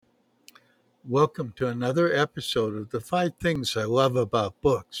Welcome to another episode of the 5 Things I Love About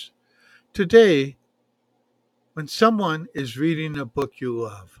Books. Today, when someone is reading a book you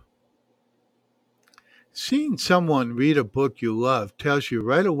love. Seeing someone read a book you love tells you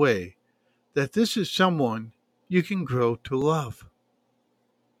right away that this is someone you can grow to love.